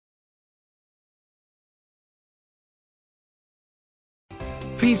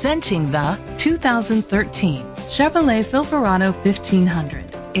Presenting the 2013 Chevrolet Silverado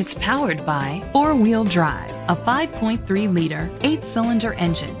 1500. It's powered by four-wheel drive, a 5.3-liter, 8-cylinder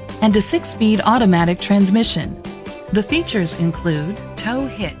engine, and a 6-speed automatic transmission. The features include tow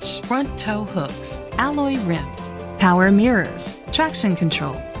hitch, front tow hooks, alloy rims, power mirrors, traction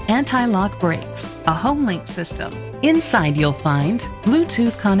control, anti-lock brakes, a home-link system. Inside you'll find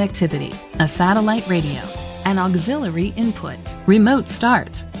Bluetooth connectivity, a satellite radio, an auxiliary input, remote start,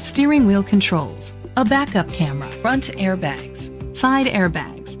 steering wheel controls, a backup camera, front airbags, side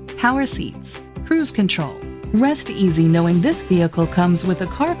airbags, power seats, cruise control. Rest easy knowing this vehicle comes with a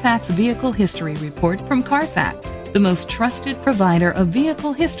Carfax Vehicle History Report from Carfax, the most trusted provider of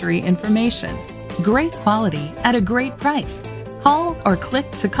vehicle history information. Great quality at a great price. Call or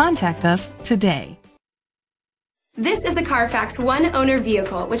click to contact us today. This is a Carfax one-owner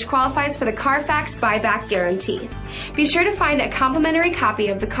vehicle which qualifies for the Carfax buyback guarantee. Be sure to find a complimentary copy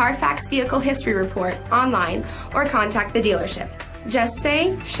of the Carfax Vehicle History Report online or contact the dealership. Just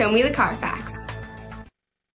say, "Show me the Carfax."